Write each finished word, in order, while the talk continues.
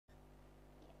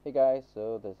Hey guys,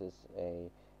 so this is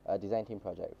a design team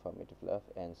project from Made with Love,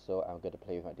 and so I'm going to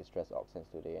play with my distress oxides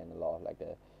today and a lot of like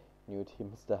the new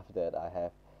team stuff that I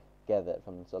have gathered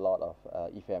from a lot of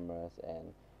ephemeras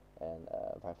and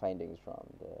my findings from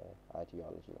the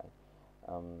ideology line.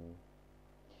 Um,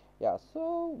 yeah,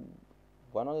 so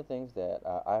one of the things that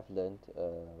I've learned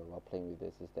while playing with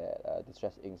this is that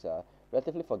distress inks are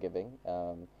relatively forgiving,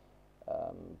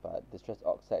 but distress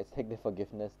oxides take the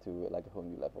forgiveness to like a whole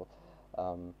new level.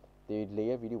 They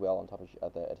layer really well on top of each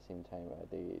other at the same time.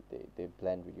 They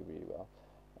blend really well.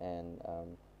 And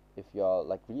if you're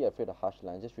like really afraid of harsh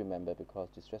lines, just remember because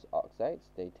distress oxides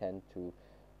they tend to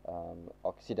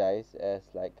oxidize as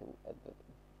like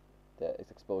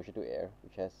its exposure to air,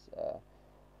 which has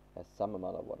some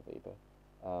amount of water vapor.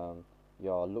 Um,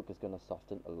 your look is gonna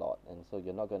soften a lot, and so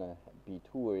you're not gonna be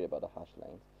too worried about the harsh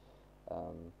lines.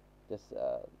 um, just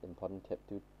important tip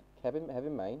to have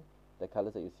in mind the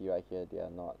colors that you see right here, they are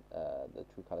not the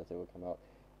true colors that will come out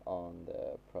on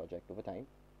the project over time,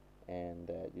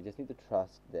 and you just need to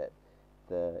trust that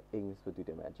the inks will do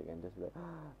their magic and just be like,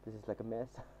 this is like a mess.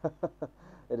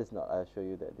 It is not. I'll show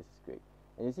you that this is great.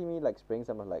 And you see me like spraying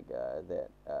some of like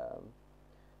that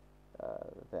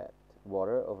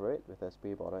water over it with a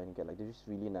spray bottle and get like this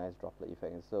really nice droplet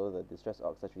effect, and so the distress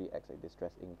oxide really acts like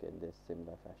distress ink in this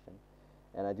similar fashion.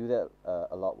 And I do that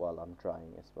a lot while I'm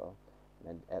drying as well,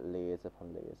 and add layers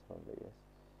upon layers upon layers.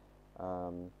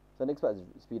 So the next part is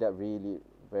speed up really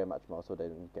very much more so they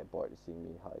don't get bored seeing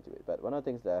me how I do it. But one of the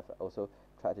things that I've also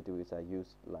tried to do is I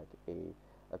use like a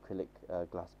acrylic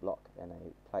glass block, and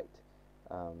I applied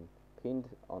um, paint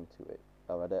onto it,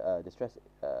 or rather distress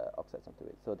oxides onto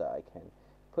it, so that I can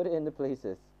put it in the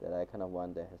places that I kind of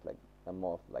want that has like a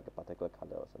more of like a particular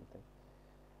color or something.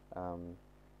 Um,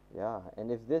 yeah,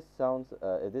 and if this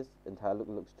entire look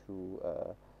looks too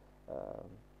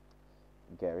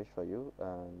garish for you,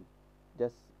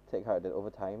 just take heart that over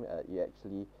time it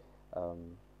actually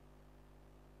um,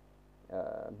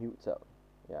 mutes out,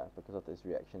 yeah, because of this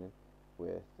reaction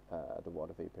with the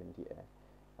water vapor in the air.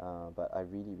 But I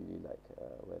really like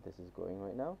where this is going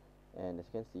right now, and as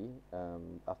you can see,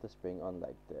 after spraying on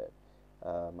like the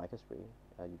mica spray,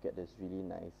 you get this really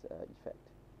nice effect.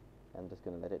 I'm just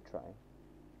gonna let it dry.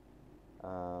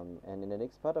 And in the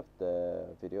next part of the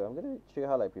video, I'm gonna show you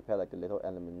how like prepare like the little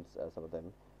elements, some of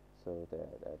them, so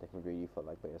that they can be ready for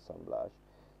like by assemblage.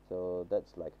 So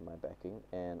that's like my backing,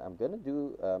 and I'm gonna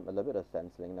do a little bit of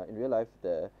stenciling. Now in real life,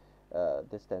 the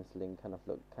this stenciling kind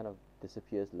of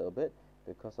disappears a little bit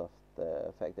because of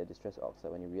the fact that distress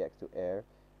oxide, when it reacts to air,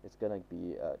 it's gonna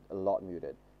be a lot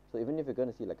muted. So even if you're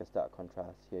gonna see like a stark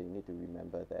contrast here, you need to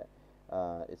remember that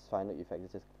its final effect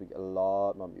is just going to be a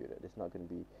lot more muted. It's not going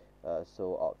to be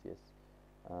so obvious.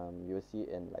 You will see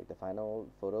in like the final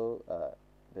photo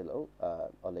below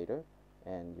or later,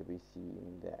 and you'll be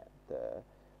seeing that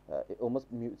it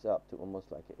almost mutes up to almost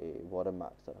like a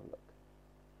watermark sort of look.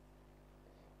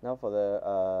 Now for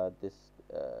the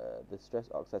stress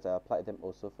oxides, I applied them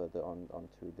also further on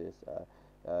onto this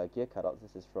gear cutout.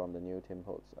 This is from the new Tim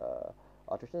Holtz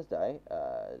Distress die.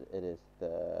 It is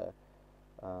the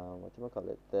what do you call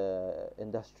it? The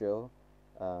industrial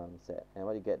set, and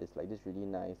what you get is like this really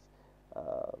nice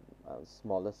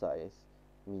smaller size,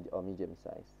 medium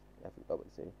size, I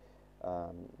would say,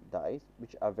 dies,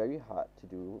 which are very hard to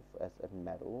do as a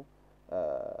metal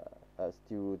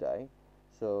steel die.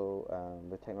 So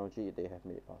with technology, they have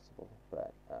made it possible,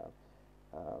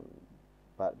 um,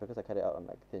 but because I cut it out on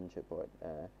like thin chipboard,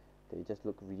 they just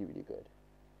look really good.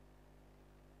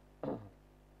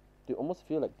 They almost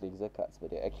feel like laser cuts,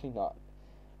 but they're actually not,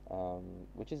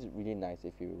 which is really nice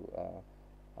if you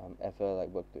ever like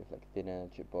worked with like thinner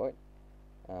chipboard,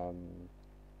 um,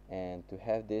 and to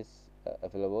have this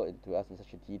available to us in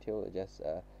such a detail is just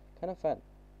kind of fun,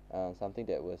 something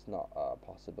that was not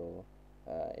possible,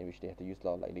 in which they had to use a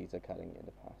lot of like laser cutting in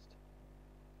the past.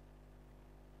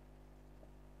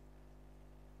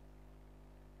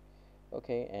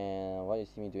 Okay, and what you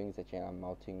see me doing is actually I'm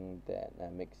mounting that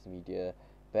mixed media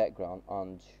background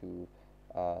onto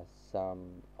uh,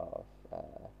 some of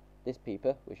this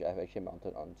paper, which I've actually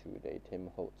mounted onto the Tim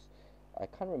Holtz. I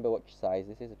can't remember which size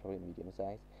this is, it's probably medium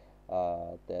size.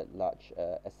 That large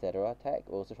etc. tag,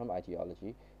 also from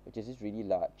Ideology, which is this really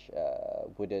large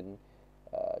wooden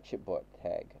chipboard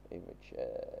tag, in which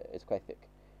is quite thick,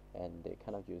 and they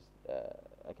kind of use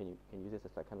I can use this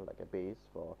as like kind of like a base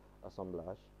for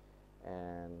assemblage,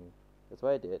 and that's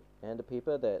what I did. And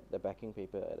the backing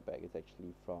paper at the back is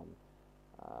actually from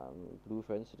Blue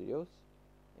Fern Studios,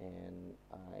 and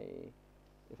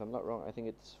if I'm not wrong, I think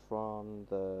it's from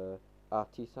the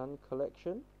Artisan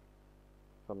collection,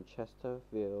 if from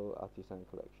Chesterfield Artisan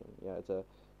Collection. Yeah, it's a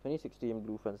 2016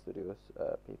 Blue Fern Studios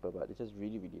paper, but it's just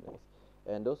really, really nice.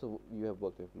 And those of you have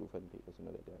worked with Blue Fern papers, you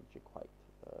know that they're actually quite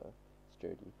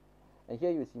sturdy. And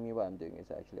here you see me, what I'm doing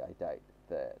is actually I dyed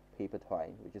the paper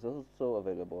twine, which is also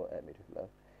available at Made with Love.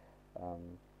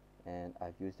 And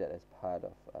I've used that as part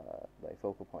of my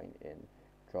focal point in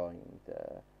drawing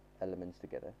the elements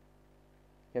together.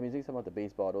 Here I'm using some of the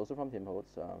baseboard, also from Tim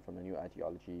Holtz, from the new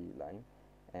Ideology line.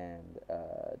 And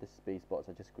these baseboards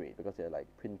are just great because they're like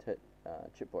printed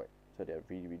chipboard, so they're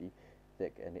really, really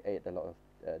thick, and they add a lot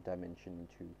of dimension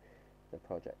to the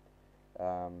project.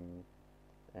 And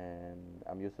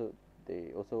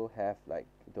they also have like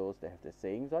those that have the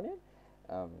sayings on it,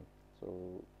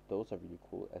 so those are really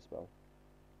cool as well.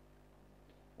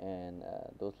 And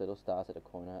those little stars at the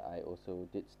corner, I also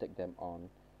did stick them on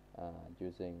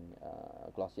using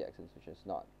glossy accents, which is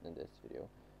not in this video,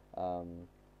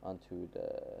 onto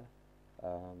the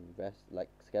rest, like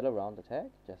scatter around the tag,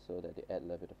 just so that they add a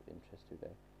little bit of interest to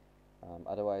there.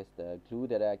 Otherwise, the glue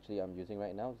that I'm using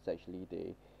right now is actually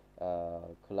the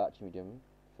collage medium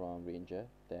from Ranger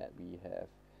that we have,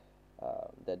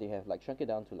 that they have like shrunk it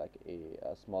down to like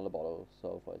a smaller bottle,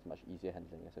 so for it's much easier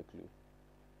handling as a glue.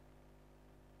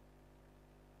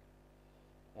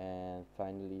 And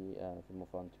finally, if we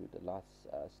move on to the last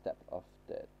step of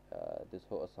that this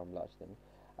whole assemblage thing,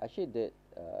 I actually did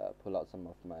pull out some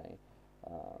of my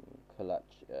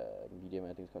collage medium.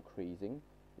 I think it's called crazing,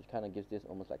 which kind of gives this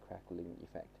almost like crackling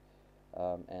effect.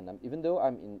 And even though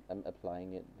I'm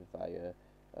applying it via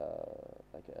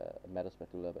like a metal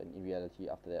spatula, but in reality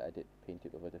after that I did paint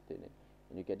it over to thin it,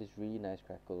 and you get this really nice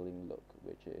crackling look,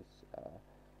 which is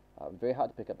very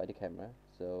hard to pick up by the camera,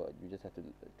 so you just have to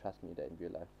trust me that in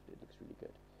real life it looks really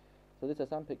good. So these are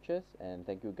some pictures, and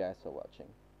thank you guys for watching.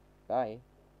 Bye!